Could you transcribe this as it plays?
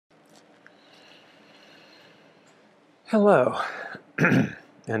Hello,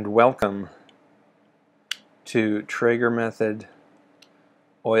 and welcome to TraegerMethod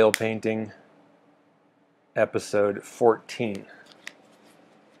Oil Painting Episode 14.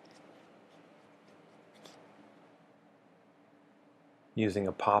 Using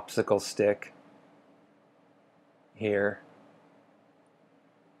a popsicle stick here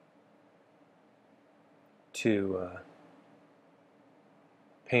to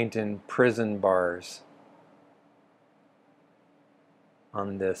paint in prison bars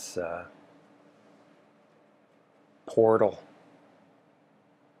on this portal.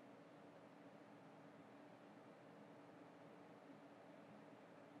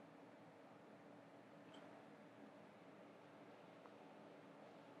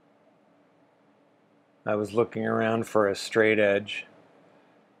 I was looking around for a straight edge.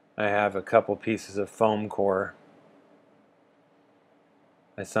 I have a couple pieces of foam core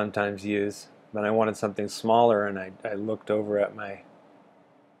I sometimes use, but I wanted something smaller, and I looked over at my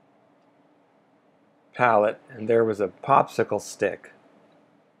palette, and there was a popsicle stick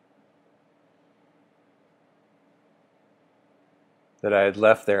that I had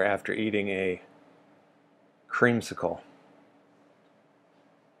left there after eating a creamsicle.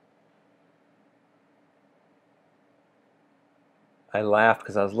 I laughed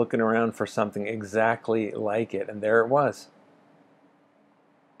because I was looking around for something exactly like it, and there it was.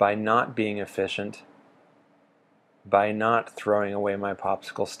 By not being efficient, by not throwing away my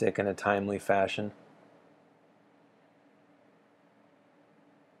popsicle stick in a timely fashion,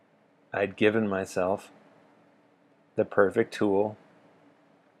 I'd given myself the perfect tool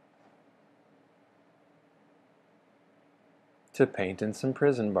to paint in some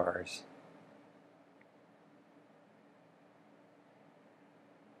prison bars.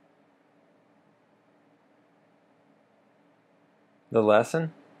 The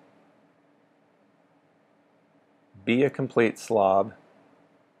lesson? Be a complete slob.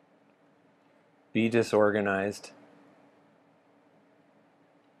 Be disorganized.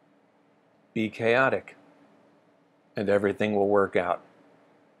 Be chaotic. And everything will work out.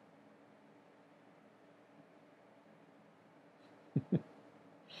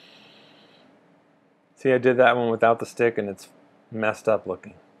 See, I did that one without the stick and it's messed up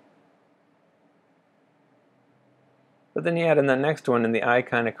looking. But then you add in that next one and the eye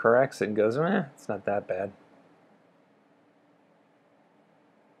kind of corrects it and goes, it's not that bad.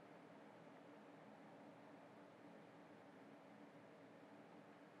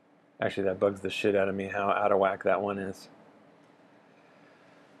 Actually, that bugs the shit out of me how out of whack that one is.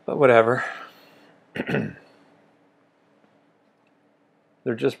 But whatever. They're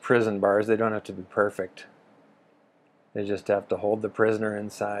just prison bars. They don't have to be perfect. They just have to hold the prisoner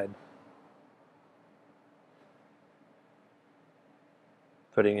inside.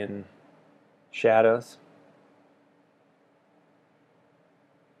 Putting in shadows.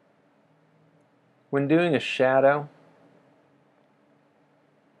 When doing a shadow,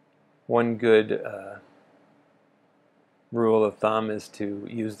 one good rule of thumb is to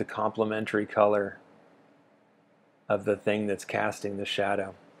use the complementary color of the thing that's casting the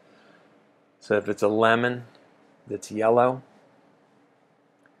shadow. So if it's a lemon that's yellow,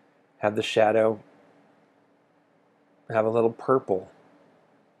 have the shadow have a little purple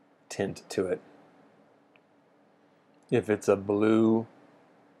tint to it. If it's a blue,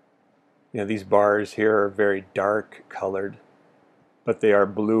 these bars here are very dark colored, but they are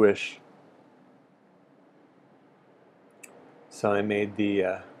bluish. So I made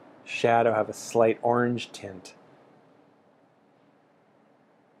the shadow have a slight orange tint.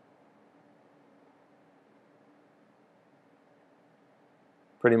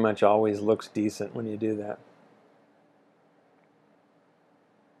 Pretty much always looks decent when you do that.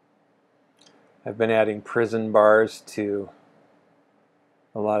 I've been adding prison bars to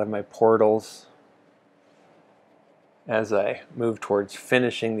a lot of my portals as I move towards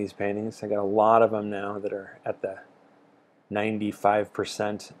finishing these paintings. I got a lot of them now that are at the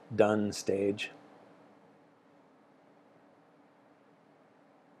 95% done stage.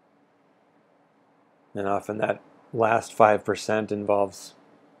 And often that last 5% involves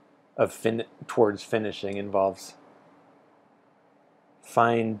towards finishing involves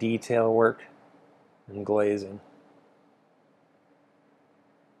fine detail work and glazing.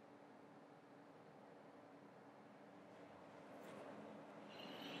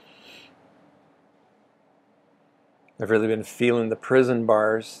 I've really been feeling the prison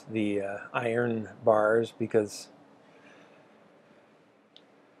bars, the iron bars, because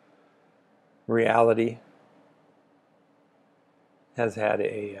reality has had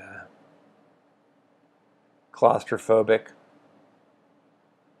a claustrophobic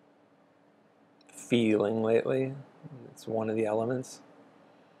feeling lately. It's one of the elements.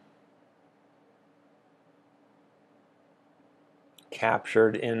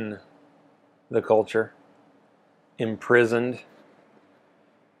 Captured in the culture, imprisoned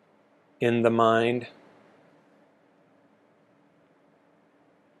in the mind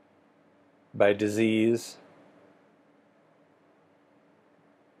by disease,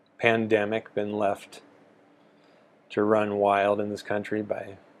 pandemic, been left to run wild in this country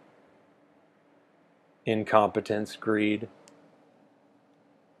by incompetence, greed,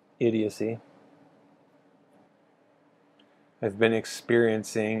 idiocy. I've been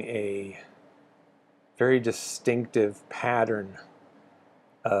experiencing a very distinctive pattern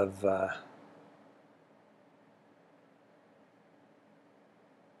of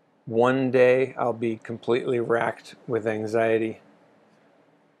one day I'll be completely racked with anxiety,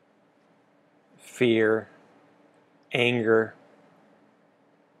 fear, anger,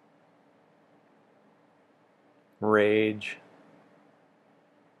 rage,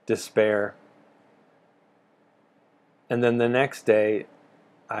 despair. And then the next day,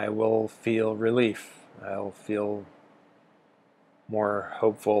 I will feel relief. I'll feel more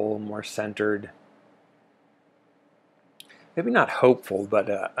hopeful, more centered. Maybe not hopeful, but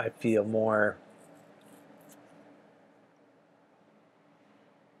I feel more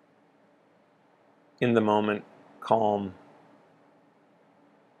in the moment, calm,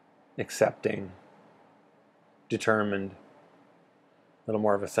 accepting, determined, a little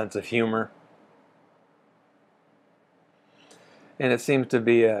more of a sense of humor. And it seems to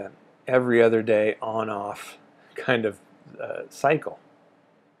be a every other day on-off kind of cycle.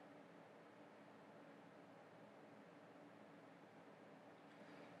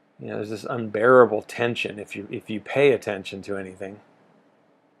 You know, there's this unbearable tension if you pay attention to anything.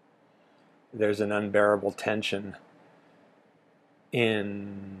 There's an unbearable tension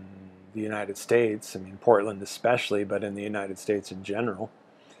in the United States, I mean Portland especially, but in the United States in general,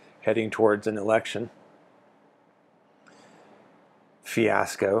 heading towards an election.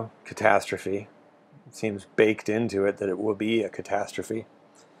 Fiasco, catastrophe. It seems baked into it that it will be a catastrophe,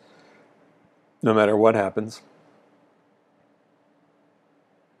 no matter what happens.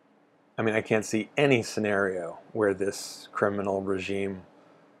 I mean, I can't see any scenario where this criminal regime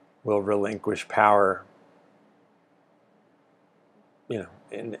will relinquish power, you know,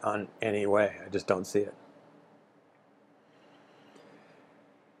 on any way. I just don't see it.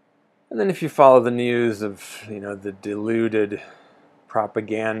 And then if you follow the news of, you know, the deluded,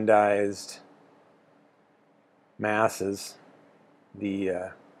 propagandized masses, the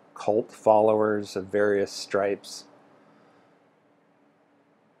cult followers of various stripes,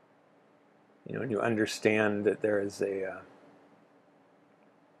 you know, and you understand that there is a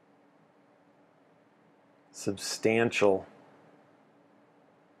substantial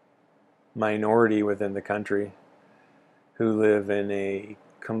minority within the country who live in a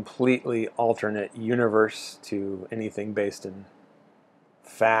completely alternate universe to anything based in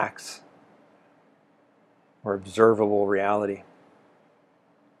facts or observable reality.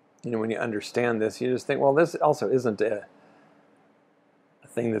 You know, when you understand this, you just think, well, this also isn't a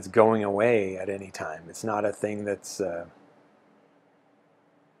thing that's going away at any time. It's not a thing that's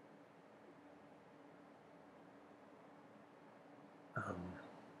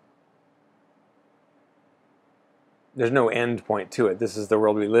there's no end point to it. This is the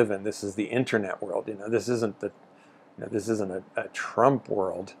world we live in. This is the internet world. You know, this isn't this isn't a Trump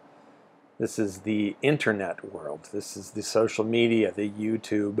world. This is the internet world. This is the social media, the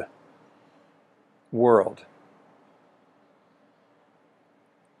YouTube world.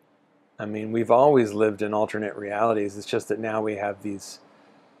 I mean, we've always lived in alternate realities. It's just that now we have these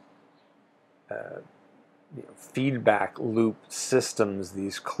you know, feedback loop systems,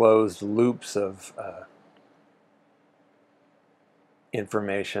 these closed loops of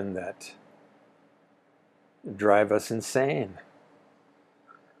information that drive us insane.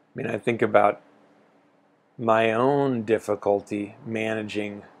 I mean, I think about my own difficulty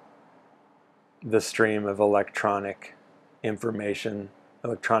managing the stream of electronic information,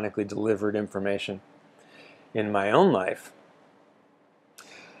 electronically delivered information in my own life.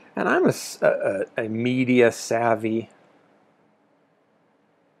 And I'm a media savvy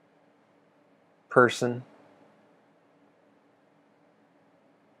person,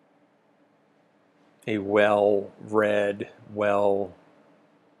 a well-read,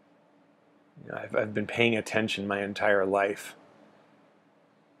 I've been paying attention my entire life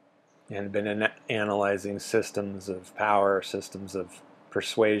and been analyzing systems of power, systems of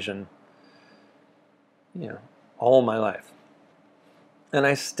persuasion, you know, all my life. And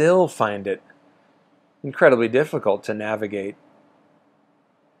I still find it incredibly difficult to navigate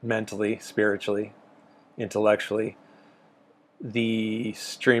mentally, spiritually, intellectually, the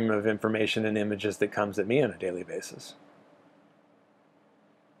stream of information and images that comes at me on a daily basis.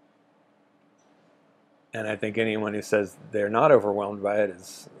 And I think anyone who says they're not overwhelmed by it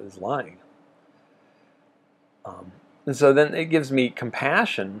is lying. And so then it gives me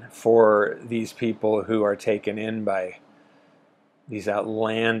compassion for these people who are taken in by these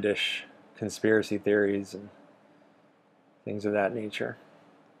outlandish conspiracy theories and things of that nature.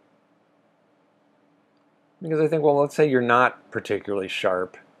 Because I think, well, let's say you're not particularly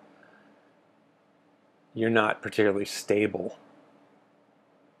sharp. You're not particularly stable.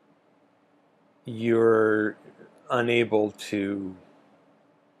 You're unable to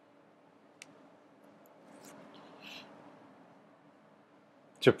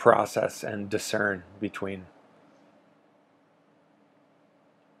process and discern between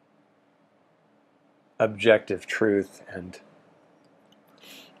objective truth and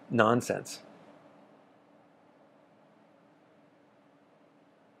nonsense.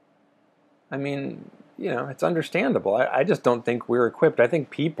 I mean, it's understandable. I just don't think we're equipped. I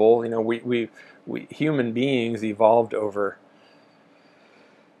think people, we human beings evolved over,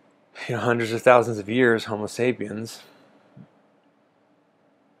 hundreds of thousands of years, Homo sapiens.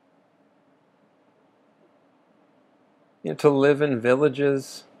 To live in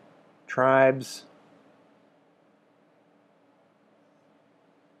villages, tribes,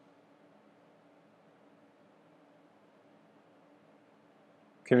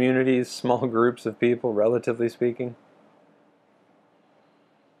 communities, small groups of people, relatively speaking,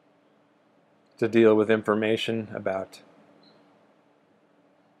 to deal with information about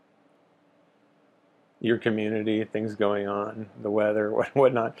your community, things going on, the weather,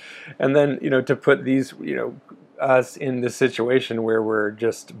 whatnot, and then to put these us in this situation where we're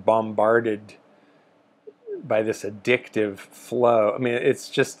just bombarded by this addictive flow. I mean, it's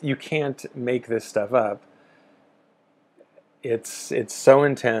just, you can't make this stuff up. It's so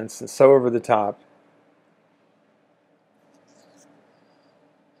intense and so over the top,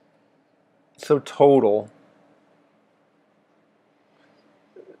 so total.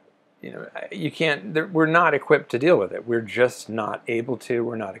 You can't. We're not equipped to deal with it. We're just not able to.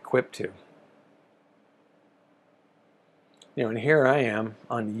 We're not equipped to. And here I am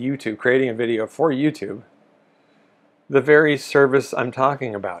on YouTube creating a video for YouTube, the very service I'm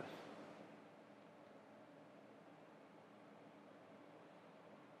talking about.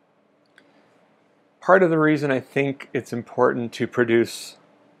 Part of the reason I think it's important to produce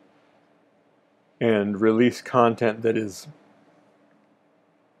and release content that is,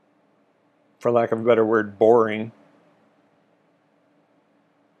 for lack of a better word, boring,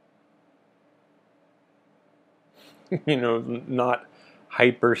 not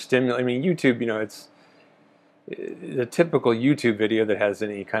hyper stimulating. I mean, YouTube, it's the typical YouTube video that has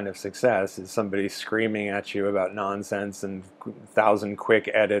any kind of success is somebody screaming at you about nonsense and 1,000 quick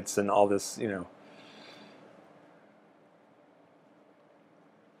edits and all this, You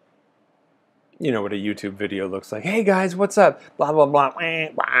know what a YouTube video looks like. Hey guys, what's up? Blah, blah, blah.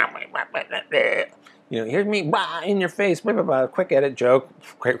 Here's me in your face. Blah, blah, blah. Quick edit joke.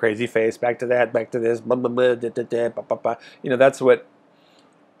 Crazy face. Back to that. Back to this. Blah, blah, blah. Da, da, da, blah, blah, blah. That's what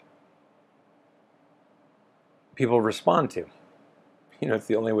people respond to. It's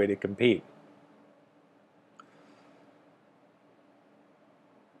the only way to compete.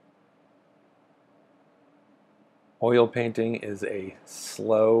 Oil painting is a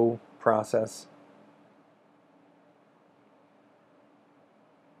slow process.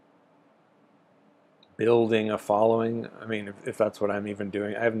 Building a following. I mean, if that's what I'm even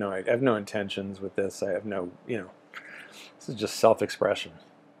doing, I have no intentions with this. I have no, this is just self-expression.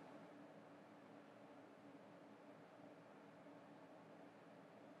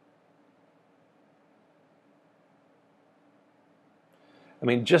 I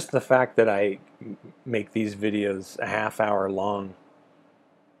mean, just the fact that I make these videos a half hour long,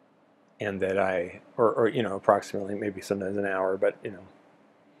 and that or approximately, maybe sometimes an hour, but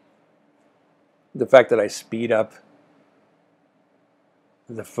the fact that I speed up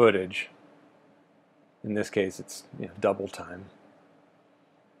the footage, in this case it's double time,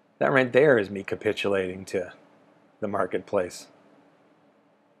 that right there is me capitulating to the marketplace.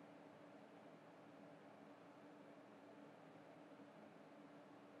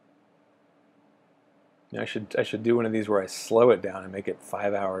 I should do one of these where I slow it down and make it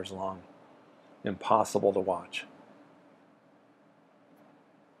 5 hours long. Impossible to watch.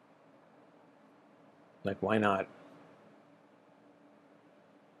 Like, why not?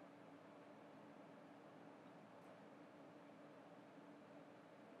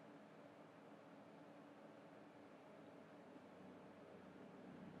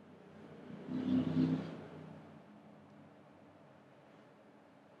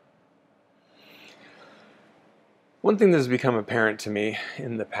 One thing that has become apparent to me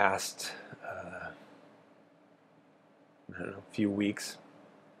in the past, I don't know, few weeks,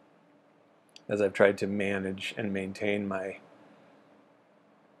 as I've tried to manage and maintain my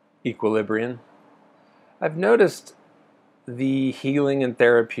equilibrium, I've noticed the healing and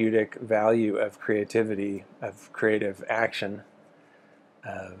therapeutic value of creativity, of creative action,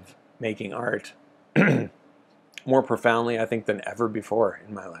 of making art more profoundly, I think, than ever before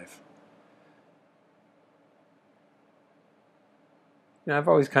in my life. You know, I've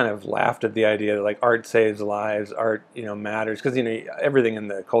always kind of laughed at the idea that like art saves lives, art, matters, because everything in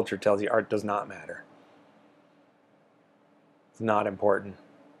the culture tells you art does not matter. It's not important.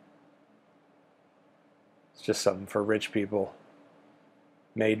 It's just something for rich people,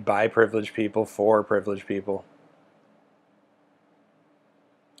 made by privileged people, for privileged people.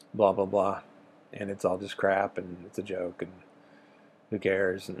 Blah, blah, blah. And it's all just crap, and it's a joke, and who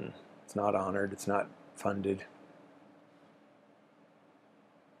cares, and it's not honored, it's not funded.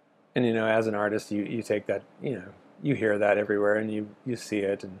 And, as an artist, you take that, you hear that everywhere, and you see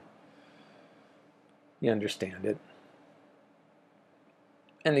it, and you understand it.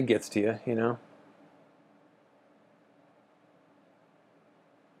 And it gets to you,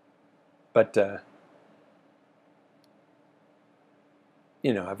 But,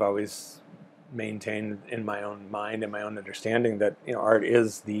 I've always maintained in my own mind and my own understanding that, art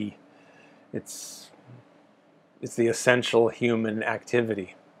is it's the essential human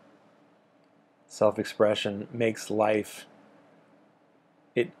activity. Self-expression makes life,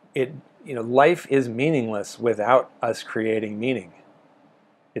 life is meaningless without us creating meaning.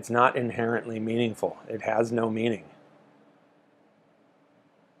 It's not inherently meaningful. It has no meaning.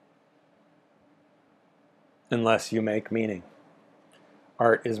 Unless you make meaning.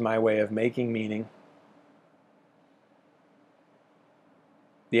 Art is my way of making meaning.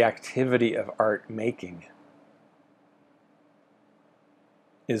 The activity of art making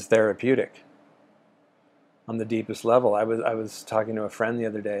is therapeutic. On the deepest level, I was talking to a friend the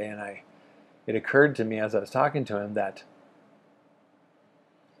other day, and it occurred to me as I was talking to him that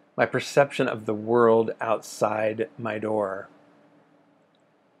my perception of the world outside my door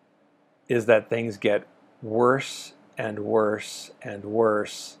is that things get worse and worse and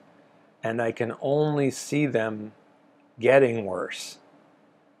worse, and I can only see them getting worse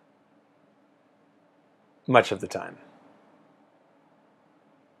much of the time.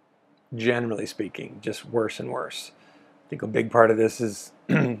 Generally speaking, just worse and worse. I think a big part of this is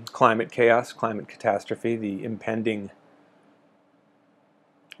climate chaos, climate catastrophe, the impending,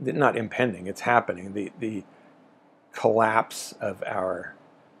 not impending, it's happening, the collapse of our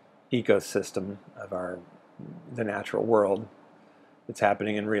ecosystem, of the natural world. It's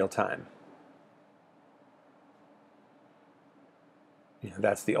happening in real time.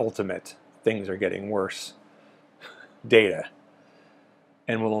 That's the ultimate, things are getting worse data,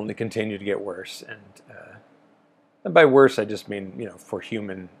 and will only continue to get worse. And by worse, I just mean, for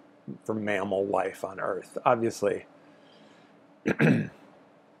mammal life on Earth. Obviously,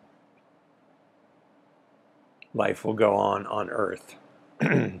 life will go on Earth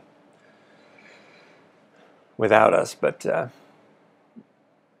without us, but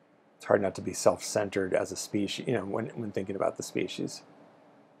it's hard not to be self-centered as a species, when thinking about the species.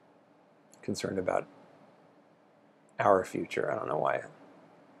 Concerned about our future. I don't know why.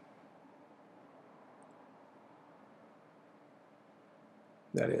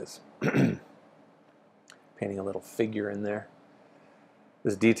 That is. Painting a little figure in there.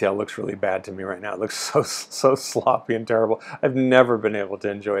 This detail looks really bad to me right now. It looks so sloppy and terrible. I've never been able to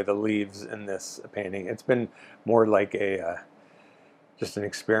enjoy the leaves in this painting. It's been more like just an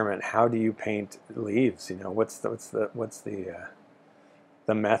experiment. How do you paint leaves? What's the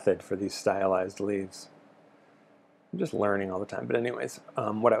method for these stylized leaves? I'm just learning all the time. But anyways,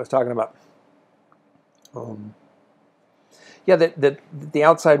 what I was talking about. Yeah, the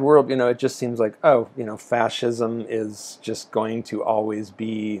outside world, it just seems like, fascism is just going to always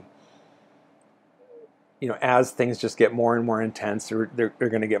be, as things just get more and more intense, they're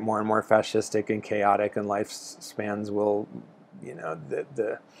going to get more and more fascistic and chaotic, and lifespans will,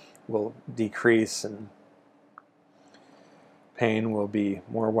 will decrease, and pain will be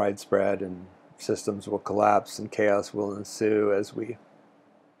more widespread, and systems will collapse, and chaos will ensue as we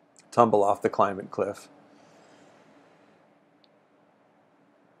tumble off the climate cliff.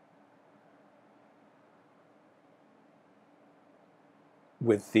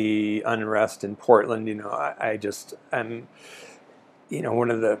 With the unrest in Portland, I'm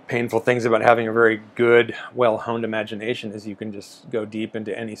one of the painful things about having a very good, well-honed imagination is you can just go deep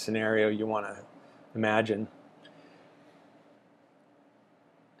into any scenario you want to imagine.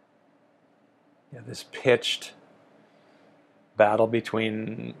 This pitched battle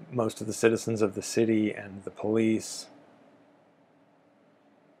between most of the citizens of the city and the police.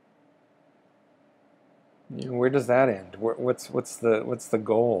 Where does that end? What's the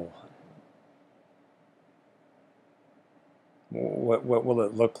goal? What will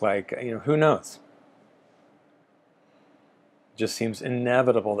it look like? Who knows? It just seems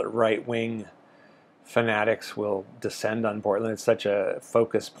inevitable that right-wing fanatics will descend on Portland. It's such a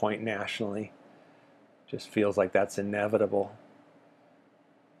focus point nationally. Just feels like that's inevitable.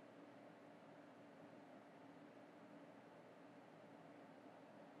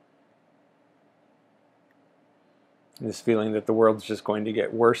 This feeling that the world's just going to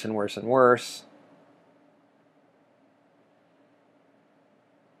get worse and worse and worse.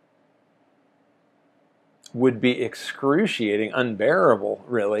 Would be excruciating, unbearable,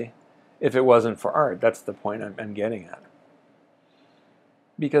 really, if it wasn't for art. That's the point I'm getting at.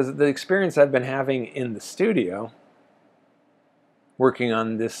 Because the experience I've been having in the studio, working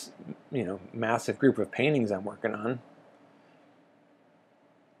on this, massive group of paintings I'm working on,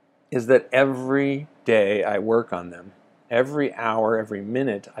 is that every day I work on them, every hour, every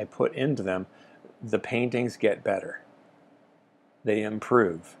minute I put into them, the paintings get better. They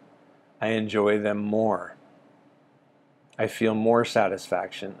improve. I enjoy them more. I feel more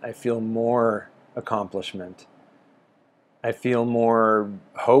satisfaction. I feel more accomplishment. I feel more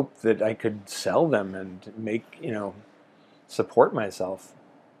hope that I could sell them and make, support myself.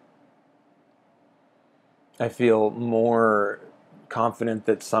 I feel more confident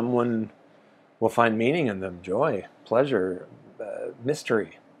that someone will find meaning in them, joy, pleasure,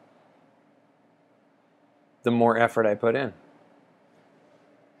 mystery, the more effort I put in.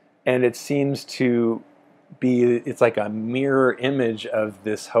 And it seems to be, it's like a mirror image of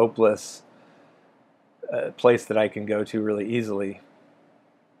this hopeless place that I can go to really easily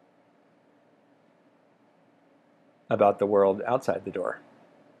about the world outside the door.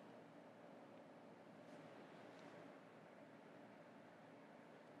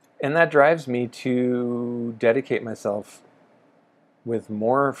 And that drives me to dedicate myself with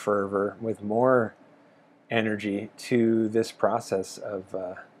more fervor, with more energy to this process of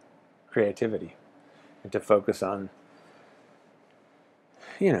creativity, and to focus on,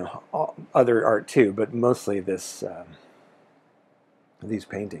 other art too, but mostly these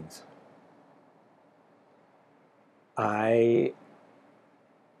paintings. I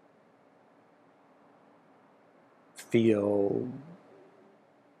feel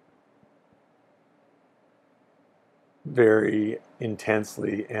very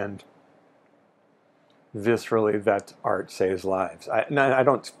intensely and viscerally that art saves lives. I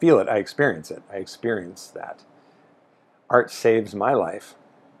don't feel it, I experience it. I experience that. Art saves my life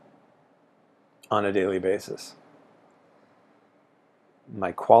on a daily basis.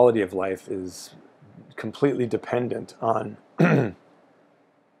 My quality of life is completely dependent on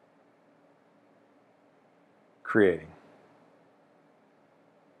creating.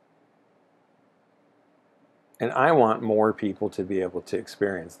 And I want more people to be able to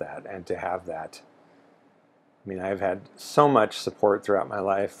experience that and to have that. I mean, I've had so much support throughout my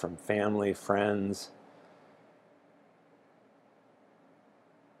life from family, friends.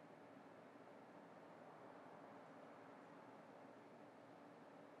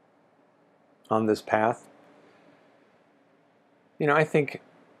 On this path. I think,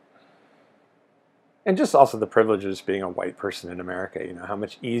 and just also the privilege of just being a white person in America, how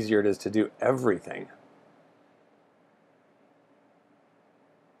much easier it is to do everything.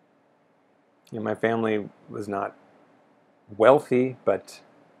 My family was not wealthy, but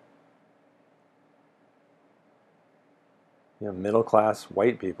middle-class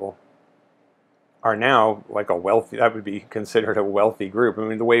white people are now like a wealthy, that would be considered a wealthy group. I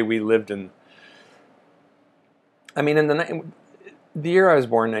mean, the way we lived in the year I was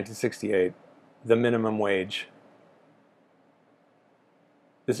born, 1968, the minimum wage,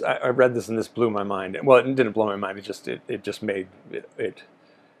 I read this and this blew my mind. Well, it didn't blow my mind, it just made it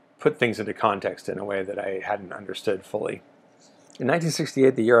put things into context in a way that I hadn't understood fully. In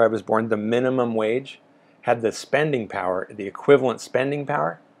 1968, the year I was born, the minimum wage had the spending power, the equivalent spending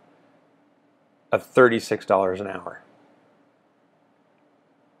power of $36 an hour.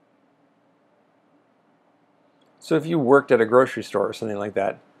 So if you worked at a grocery store or something like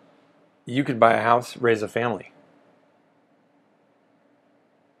that, you could buy a house, raise a family.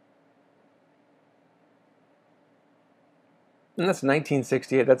 And that's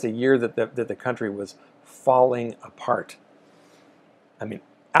 1968. That's a year that the country was falling apart. I mean,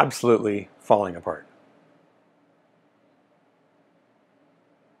 absolutely falling apart.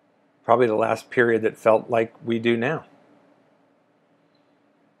 Probably the last period that felt like we do now.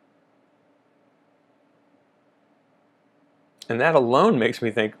 And that alone makes me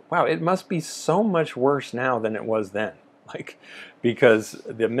think, wow, it must be so much worse now than it was then. Like, because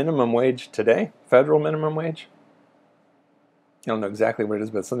the minimum wage today, federal minimum wage, I don't know exactly what it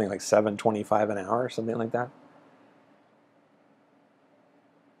is, but it's something like $7.25 an hour or something like that,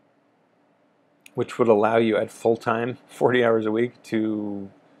 which would allow you at full time, 40 hours a week, to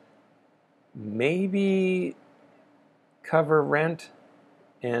maybe cover rent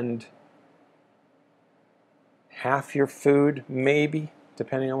and half your food, maybe,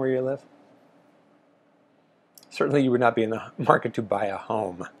 depending on where you live. Certainly you would not be in the market to buy a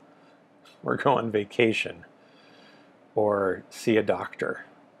home or go on vacation or see a doctor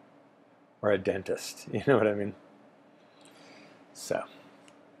or a dentist. You know what I mean? So,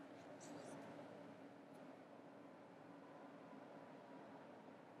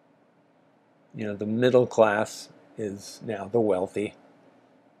 you know, the middle class is now the wealthy.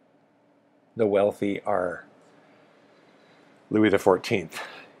 The wealthy are Louis XIV,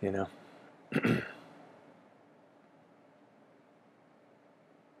 you know.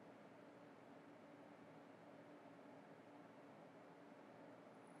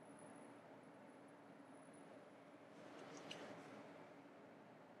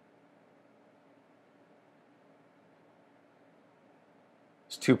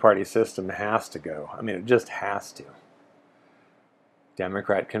 This two-party system has to go. I mean, it just has to.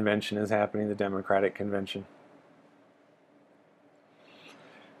 Democrat convention is happening, the Democratic convention.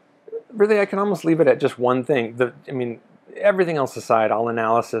 Really, I can almost leave it at just one thing. I mean, everything else aside, all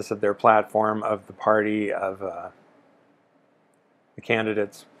analysis of their platform, of the party, of the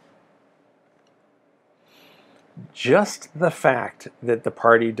candidates, just the fact that the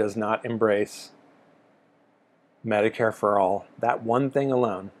party does not embrace Medicare for all, that one thing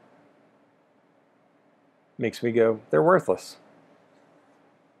alone makes me go, they're worthless.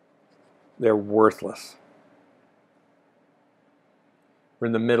 They're worthless. We're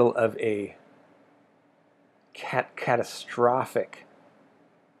in the middle of a catastrophic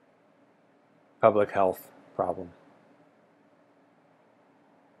public health problem.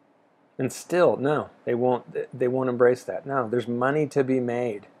 And still, no, they won't embrace that. No, there's money to be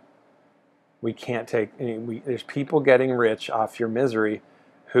made. We can't take, there's people getting rich off your misery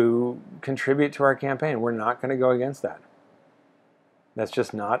who contribute to our campaign. We're not going to go against that. That's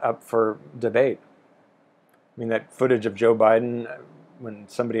just not up for debate. I mean, that footage of Joe Biden, when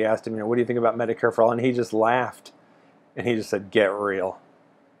somebody asked him, you know, what do you think about Medicare for all? And he just laughed. And he just said, get real.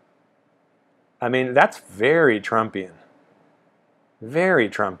 I mean, that's very Trumpian. Very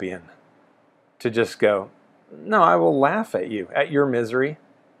Trumpian. To just go, no, I will laugh at you, at your misery,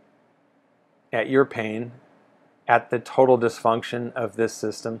 at your pain, at the total dysfunction of this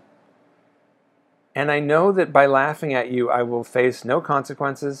system. And I know that by laughing at you, I will face no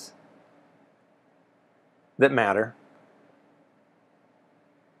consequences that matter.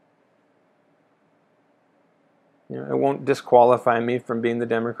 You know, it won't disqualify me from being the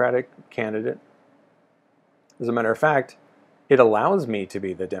Democratic candidate. As a matter of fact, it allows me to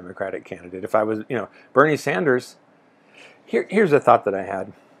be the Democratic candidate. If I was, you know, Bernie Sanders, here's a thought that I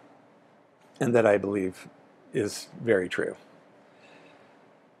had, and that I believe is very true.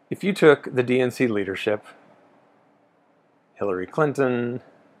 If you took the DNC leadership, Hillary Clinton,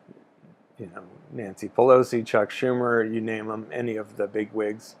 you know, Nancy Pelosi, Chuck Schumer, you name them, any of the big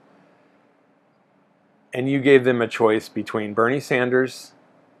wigs, and you gave them a choice between Bernie Sanders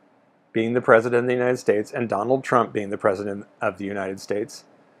being the president of the United States and Donald Trump being the president of the United States,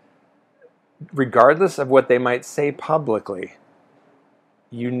 regardless of what they might say publicly,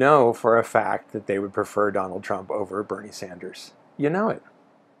 you know for a fact that they would prefer Donald Trump over Bernie Sanders. You know it.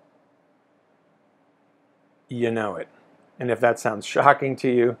 You know it. And if that sounds shocking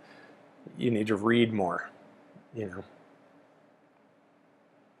to you, you need to read more, you know.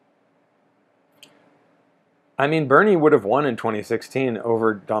 I mean, Bernie would have won in 2016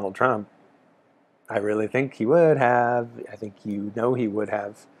 over Donald Trump. I really think he would have. I think you know he would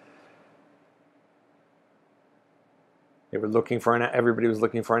have. They were looking for everybody was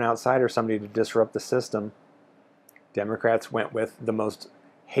looking for an outsider, somebody to disrupt the system. Democrats went with the most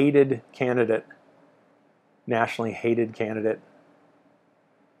hated candidate, nationally hated candidate,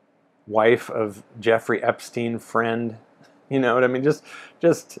 wife of Jeffrey Epstein friend. You know what I mean?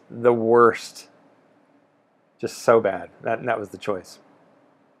 Just the worst. Just so bad. That was the choice.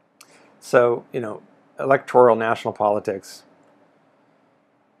 So, you know, electoral national politics,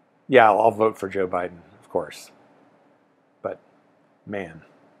 yeah, I'll vote for Joe Biden, of course. But, man,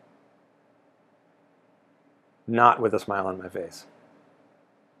 not with a smile on my face.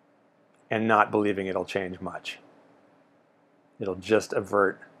 And not believing it'll change much. It'll just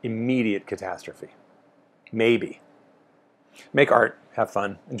avert immediate catastrophe. Maybe. Make art, have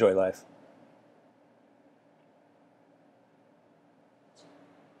fun, enjoy life.